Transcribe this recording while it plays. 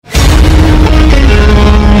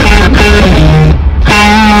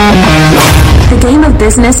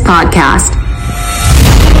Business Podcast.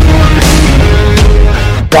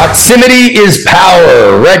 Proximity is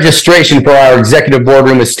power. Registration for our executive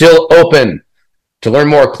boardroom is still open. To learn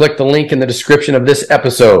more, click the link in the description of this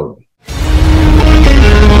episode.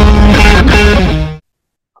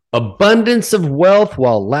 Abundance of wealth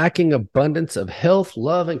while lacking abundance of health,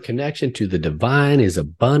 love, and connection to the divine is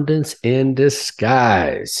abundance in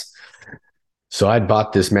disguise. So I'd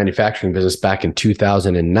bought this manufacturing business back in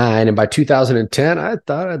 2009, and by 2010, I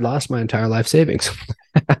thought I'd lost my entire life savings.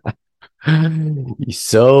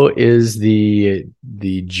 So is the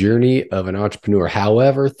journey of an entrepreneur.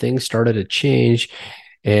 However, things started to change,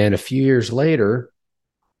 and a few years later,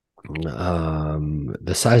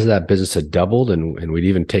 the size of that business had doubled, and we'd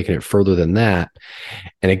even taken it further than that.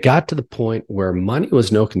 And it got to the point where money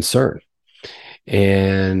was no concern.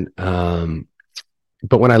 And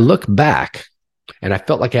but when I look back, and I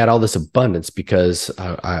felt like I had all this abundance because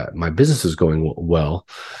my business was going well,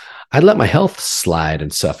 I'd let my health slide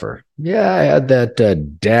and suffer. Yeah, I had that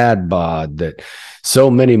dad bod that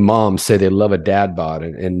so many moms say they love a dad bod.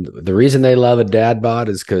 And the reason they love a dad bod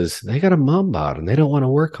is because they got a mom bod and they don't want to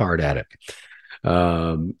work hard at it.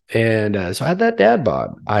 So I had that dad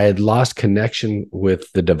bod. I had lost connection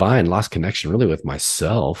with the divine, lost connection really with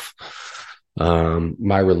myself.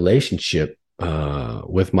 My relationship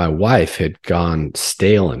with my wife had gone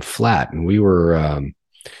stale and flat, and we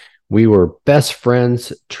were best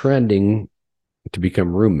friends, trending to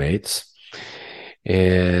become roommates,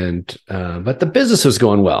 and but the business was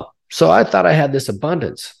going well. So I thought I had this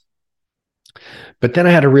abundance, but then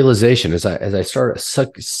I had a realization as I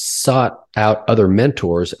sought out other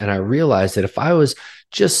mentors, and I realized that if I was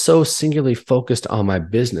just so singularly focused on my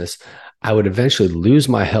business, I would eventually lose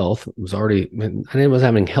my health. I was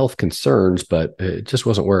having health concerns, but it just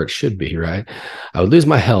wasn't where it should be, right? I would lose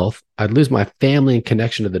my health. I'd lose my family and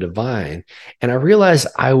connection to the divine. And I realized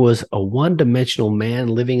I was a one-dimensional man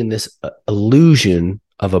living in this illusion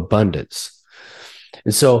of abundance.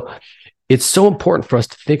 And so it's so important for us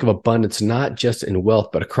to think of abundance, not just in wealth,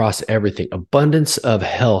 but across everything. Abundance of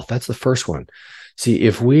health. That's the first one. See,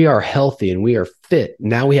 if we are healthy and we are fit,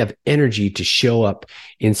 now we have energy to show up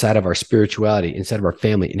inside of our spirituality, inside of our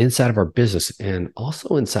family, and inside of our business, and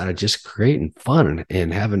also inside of just creating fun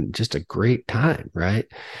and having just a great time, right?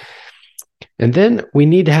 And then we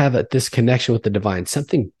need to have this connection with the divine,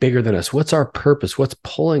 something bigger than us. What's our purpose? What's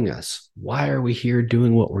pulling us? Why are we here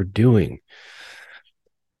doing what we're doing?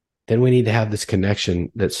 Then we need to have this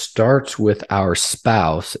connection that starts with our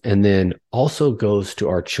spouse and then also goes to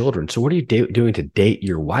our children. So what are you doing to date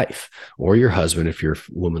your wife or your husband, if you're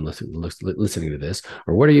a woman listening to this?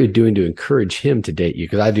 Or what are you doing to encourage him to date you?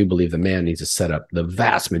 Because I do believe the man needs to set up the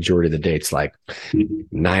vast majority of the dates, like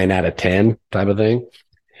 9 out of 10 type of thing.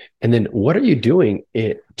 And then what are you doing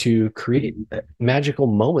to create magical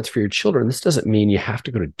moments for your children? This doesn't mean you have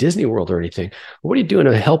to go to Disney World or anything. What are you doing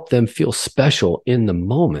to help them feel special in the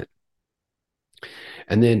moment?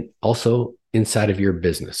 And then also inside of your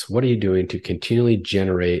business, what are you doing to continually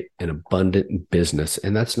generate an abundant business?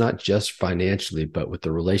 And that's not just financially, but with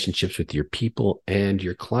the relationships with your people and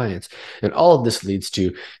your clients. And all of this leads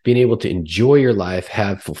to being able to enjoy your life,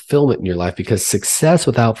 have fulfillment in your life, because success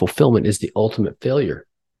without fulfillment is the ultimate failure.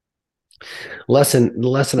 The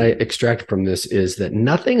lesson I extract from this is that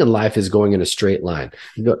nothing in life is going in a straight line.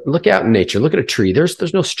 Look out in nature. Look at a tree.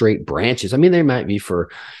 There's no straight branches. I mean, there might be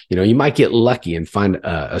you might get lucky and find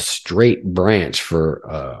a straight branch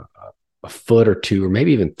for a foot or two, or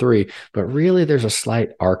maybe even 3, but really there's a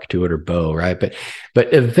slight arc to it or bow, right? But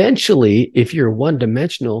eventually, if you're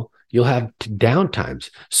one-dimensional, you'll have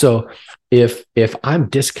downtimes. So if I'm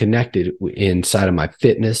disconnected inside of my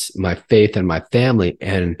fitness, my faith, and my family,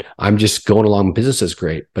 and I'm just going along, business is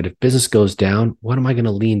great. But if business goes down, what am I going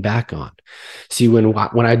to lean back on? See, when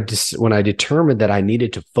I determined that I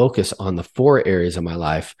needed to focus on the 4 areas of my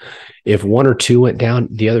life, if 1 or 2 went down,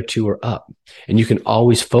 the other 2 are up. And you can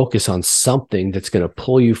always focus on something that's going to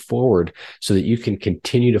pull you forward so that you can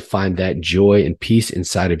continue to find that joy and peace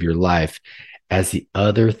inside of your life as the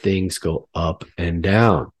other things go up and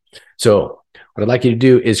down. So what I'd like you to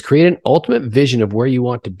do is create an ultimate vision of where you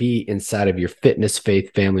want to be inside of your fitness,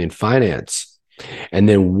 faith, family, and finance. And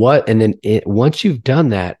then once you've done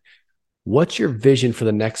that, what's your vision for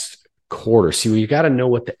the next quarter? See, you got to know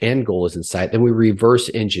what the end goal is in sight. Then we reverse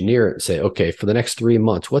engineer it and say, okay, for the next 3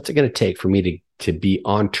 months, what's it going to take for me to be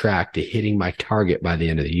on track to hitting my target by the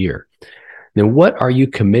end of the year? Then what are you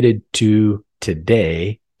committed to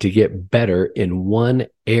today to get better in one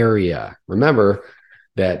area? Remember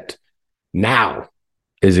that now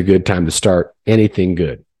is a good time to start anything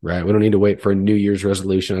good. right? We don't need to wait for a New Year's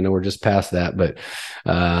resolution. I know we're just past that, but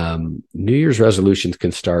New Year's resolutions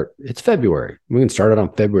can start. It's February. We can start it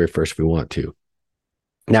on February 1st if we want to.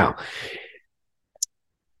 Now,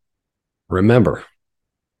 remember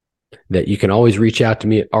that you can always reach out to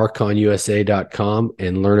me at archonusa.com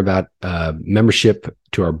and learn about membership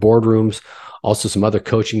to our boardrooms, also some other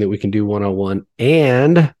coaching that we can do one-on-one.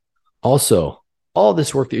 And also, all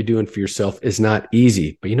this work that you're doing for yourself is not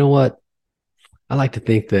easy. But you know what? I like to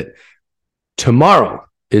think that tomorrow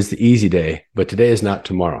is the easy day, but today is not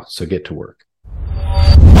tomorrow. So get to work.